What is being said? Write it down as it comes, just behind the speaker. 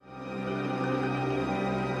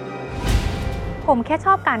ผมแค่ช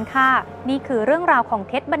อบการฆ่านี่คือเรื่องราวของ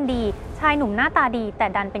เท็ด บันดีชายหนุ่มหน้าตาดีแต่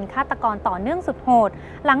ดันเป็นฆาตกรต่อเนื่องสุดโหด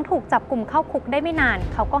หลังถูกจับกุมเข้าคุกได้ไม่นาน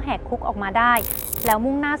เขาก็แหกคุกออกมาได้แล้ว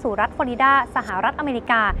มุ่งหน้าสู่รัฐฟลอริดาสหรัฐอเมริ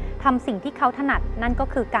กาทำสิ่งที่เขาถนัดนั่นก็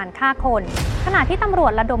คือการฆ่าคนขณะที่ตำรว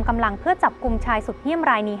จระดมกำลังเพื่อจับกุมชายสุดเหี้ยม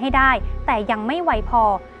รายนี้ให้ได้แต่ยังไม่ไวพอ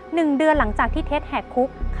1 เดือนหลังจากที่เท็ดแหกคุก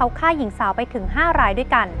เขาฆ่าหญิงสาวไปถึง5 รายด้ว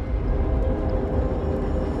ยกัน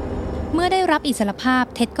เมื่อได้รับอิสรภาพ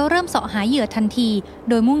เท็ดก็เริ่มเสาะหาเหยื่อทันที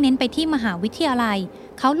โดยมุ่งเน้นไปที่มหาวิทยาลัย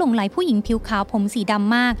เขาหลงใหลผู้หญิงผิวขาวผมสีด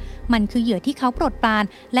ำมากมันคือเหยื่อที่เขาโปรดปราน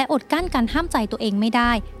และอดกั้นการห้ามใจตัวเองไม่ไ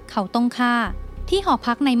ด้เขาต้องฆ่าที่หอ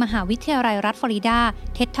พักในมหาวิทยาลัยรัฐฟลอริดา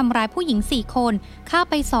เท็ดทำร้ายผู้หญิง4 คนฆ่า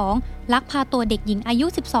ไป2ลักพาตัวเด็กหญิงอายุ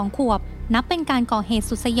12 ขวบนับเป็นการก่อเหตุ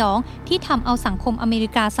สุดสยองที่ทำเอาสังคมอเมริ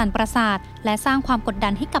กาสั่นประสาทและสร้างความกดดั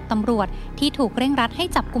นให้กับตำรวจที่ถูกเร่งรัดให้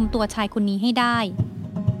จับกุมตัวชายคนนี้ให้ได้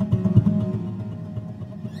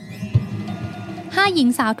5 หญิง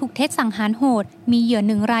สาวถูกเท็ดสังหารโหดมีเหยื่อ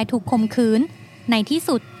1 รายถูกข่มขืนในที่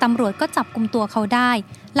สุดตำรวจก็จับกุมตัวเขาได้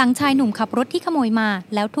หลังชายหนุ่มขับรถที่ขโมยมา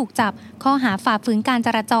แล้วถูกจับข้อหาฝ่าฝืนการจ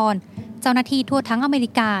ราจรเจ้าหน้าที่ทั่วทั้งอเมริ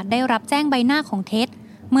กาได้รับแจ้งใบหน้าของเท็ด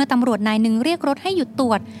เมื่อตำรวจนายหนึ่งเรียกรถให้หยุดตร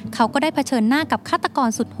วจเขาก็ได้เผชิญหน้ากับฆาตกร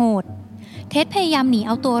สุดโหดเท็ดพยายามหนีเ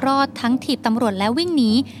อาตัวรอดทั้งถีบตำรวจและวิ่งห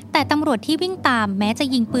นีแต่ตำรวจที่วิ่งตามแม้จะ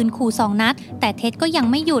ยิงปืนขู่2 นัดแต่เท็ดก็ยัง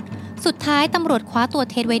ไม่หยุดสุดท้ายตำรวจคว้าตัว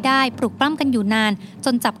เท็ดไว้ได้ปลุกปล้ำกันอยู่นานจ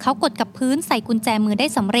นจับเขากดกับพื้นใส่กุญแจมือได้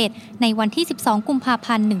สำเร็จในวันที่12 กุมภา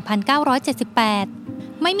พันธ์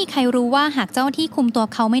 1978ไม่มีใครรู้ว่าหากเจ้าหน้าที่คุมตัว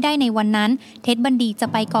เขาไม่ได้ในวันนั้นเท็ด บันดีจะ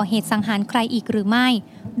ไปก่อเหตุสังหารใครอีกหรือไม่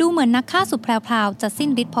ดูเหมือนนักฆ่าสุดแพรวๆจะสิ้น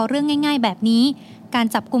ฤทธิ์เพราะเรื่องง่ายๆแบบนี้การ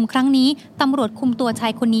จับกุมครั้งนี้ตำรวจคุมตัวชา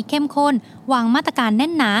ยคนนี้เข้มข้นวางมาตรการแน่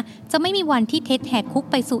นหนาจะไม่มีวันที่เท็ดแหกคุก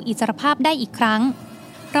ไปสู่อิสรภาพได้อีกครั้ง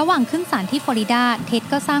ระหว่างขึ้นศาลที่ฟลอริดาเท็ด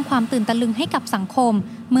ก็สร้างความตื่นตะลึงให้กับสังคม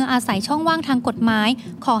เมื่ออาศัยช่องว่างทางกฎหมาย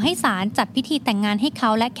ขอให้ศาลจัดพิธีแต่งงานให้เขา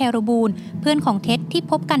และแคโรบูลเพื่อนของเท็ดที่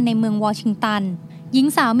พบกันในเมืองวอชิงตันหญิง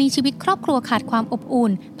สาวมีชีวิตครอบครัวขาดความอบอุ่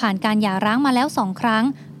นผ่านการหย่าร้างมาแล้ว2 ครั้ง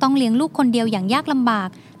ต้องเลี้ยงลูกคนเดียวอย่างยากลำบาก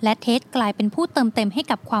และเท็ดกลายเป็นผู้เติมเต็มให้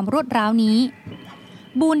กับความรวดร้าวนี้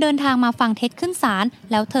บูนเดินทางมาฟังเท็ดขึ้นศาล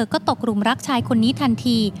แล้วเธอก็ตกหลุมรักชายคนนี้ทัน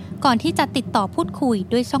ทีก่อนที่จะติดต่อพูดคุย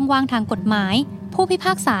ด้วยช่องว่างทางกฎหมายผู้พิพ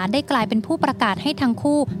ากษาได้กลายเป็นผู้ประกาศให้ทั้ง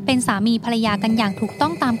คู่เป็นสามีภรรยากันอย่างถูกต้อ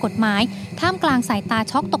งตามกฎหมายท่ามกลางสายตา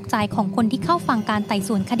ช็อกตกใจของคนที่เข้าฟังการไต่ส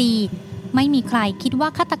วนคดีไม่มีใครคิดว่า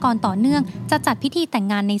ฆาตกรต่อเนื่องจะจัดพิธีแต่ง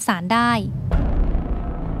งานในศาลได้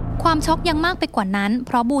ความช็อกยังมากไปกว่านั้นเพ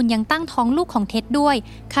ราะบูนยังตั้งท้องลูกของเท็ดด้วย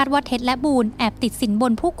คาดว่าเท็ดและบูนแอบติดสินบ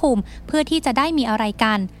นผู้คุมเพื่อที่จะได้มีอะไร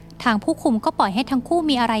กันทางผู้คุมก็ปล่อยให้ทั้งคู่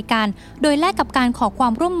มีอะไรกันโดยแลกกับการขอควา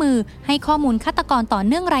มร่วมมือให้ข้อมูลฆาตกรต่อ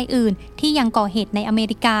เนื่องรายอื่นที่ยังก่อเหตุในอเม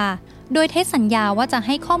ริกาโดยเท็ดสัญญาว่าจะใ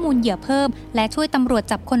ห้ข้อมูลเหยื่อเพิ่มและช่วยตำรวจ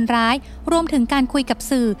จับคนร้ายรวมถึงการคุยกับ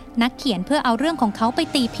สื่อนักเขียนเพื่อเอาเรื่องของเขาไป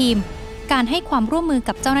ตีพิมพ์การให้ความร่วมมือ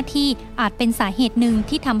กับเจ้าหน้าที่อาจเป็นสาเหตุหนึ่ง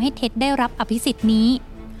ที่ทำให้เท็ดได้รับอภิสิทธิ์นี้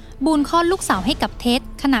บูนคลอดลูกสาวให้กับเท็ด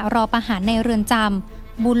ขณะรอประหารในเรือนจ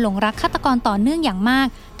ำบูนหลงรักฆาตกรต่อเนื่องอย่างมาก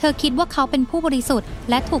เธอคิดว่าเขาเป็นผู้บริสุทธิ์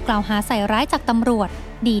และถูกกล่าวหาใส่ร้ายจากตำรวจ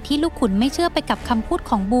ดีที่ลูกขุนไม่เชื่อไปกับคำพูด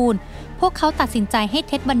ของบูนพวกเขาตัดสินใจให้เ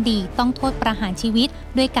ท็ด บันดีต้องโทษประหารชีวิต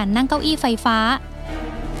ด้วยการนั่งเก้าอี้ไฟฟ้า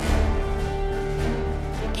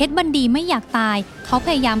เท็ด บันดีไม่อยากตายเขาพ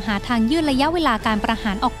ยายามหาทางยืดระยะเวลาการประห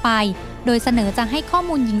ารออกไปโดยเสนอจะให้ข้อ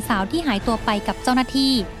มูลหญิงสาวที่หายตัวไปกับเจ้าหน้า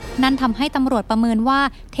ที่นั่นทำให้ตำรวจประเมินว่า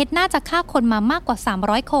เท็ดน่าจะฆ่าคนมามากกว่า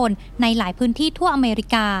300 คนในหลายพื้นที่ทั่วอเมริ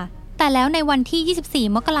กาแต่แล้วในวันที่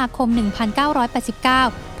 24 มกราคม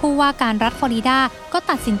 1989 ผู้ว่าการรัฐฟลอริดาก็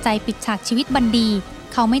ตัดสินใจปิดฉากชีวิตบันดี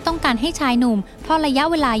เขาไม่ต้องการให้ชายหนุ่มทอดระยะ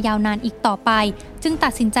เวลายาวนานอีกต่อไปจึงตั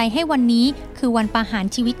ดสินใจให้วันนี้คือวันประหาร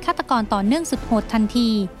ชีวิตฆาตกรต่อเนื่องสุดโหดทันที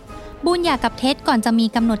บูนหย่ากับเท็ดก่อนจะมี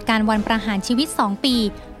กำหนดการวันประหารชีวิต2 ปี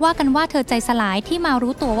ว่ากันว่าเธอใจสลายที่มา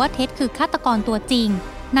รู้ตัวว่าเท็ดคือฆาตกรตัวจริง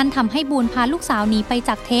นั่นทำให้บูนพาลูกสาวหนีไปจ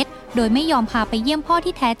ากเท็ดโดยไม่ยอมพาไปเยี่ยมพ่อ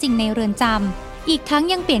ที่แท้จริงในเรือนจำอีกทั้ง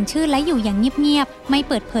ยังเปลี่ยนชื่อและอยู่อย่างเงียบๆไม่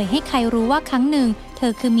เปิดเผยให้ใครรู้ว่าครั้งหนึ่งเธ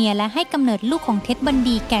อคือเมียและให้กำเนิดลูกของเท็ด บัน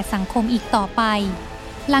ดีแก่สังคมอีกต่อไป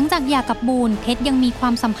หลังจากหย่ากับบูนเท็ดยังมีควา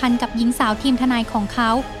มสัมพันธ์กับหญิงสาวทีมทนายของเขา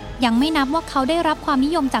ยังไม่นับว่าเขาได้รับความนิ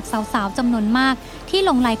ยมจากสาวๆจำนวนมากที่หล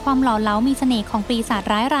งใหลความหล่อเหลามีเสน่ห์ของปีศาจ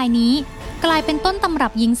ร้ายรายนี้กลายเป็นต้นตำรั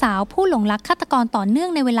บหญิงสาวผู้หลงรักฆาตกรต่อเนื่อง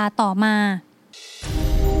ในเวลาต่อมา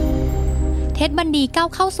เท็ด บันดีก้าว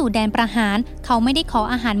เข้าสู่แดนประหารเขาไม่ได้ขอ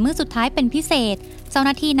อาหารมื้อสุดท้ายเป็นพิเศษเจ้าห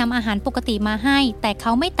น้าที่นำอาหารปกติมาให้แต่เข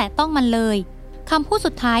าไม่แตะต้องมันเลยคำพูด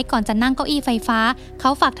สุดท้ายก่อนจะนั่งเก้าอี้ไฟฟ้าเขา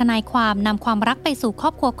ฝากทนายความนำความรักไปสู่ครอ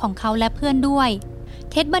บครัวของเขาและเพื่อนด้วย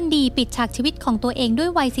เท็ดบันดีปิดฉากชีวิตของตัวเองด้วย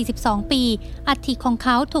วัย 42 ปี อัฐิของเข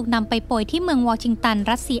าถูกนำไปโปรยที่เมืองวอชิงตัน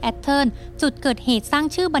รัฐซีแอตเทิลจุดเกิดเหตุสร้าง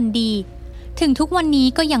ชื่อบันดีถึงทุกวันนี้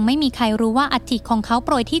ก็ยังไม่มีใครรู้ว่าอัฐิของเขาโป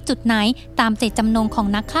รยที่จุดไหนตามเจตจำนงของ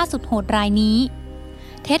นักฆ่าสุดโหดรายนี้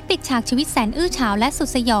เท็ดปิดฉากชีวิตแสนอื้อฉาวและสุด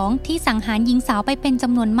สยองที่สังหารหญิงสาวไปเป็นจ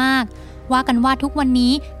ำนวนมากว่ากันว่าทุกวัน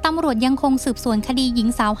นี้ตำรวจยังคงสืบสวนคดีหญิง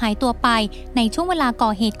สาวหายตัวไปในช่วงเวลาก่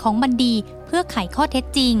อเหตุของบันดีเพื่อไขข้อเท็จ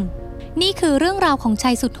จริงนี่คือเรื่องราวของช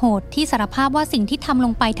ายสุดโหดที่สารภาพว่าสิ่งที่ทำล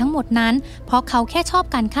งไปทั้งหมดนั้นเพราะเขาแค่ชอบ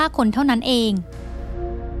การฆ่าคนเท่านั้นเอง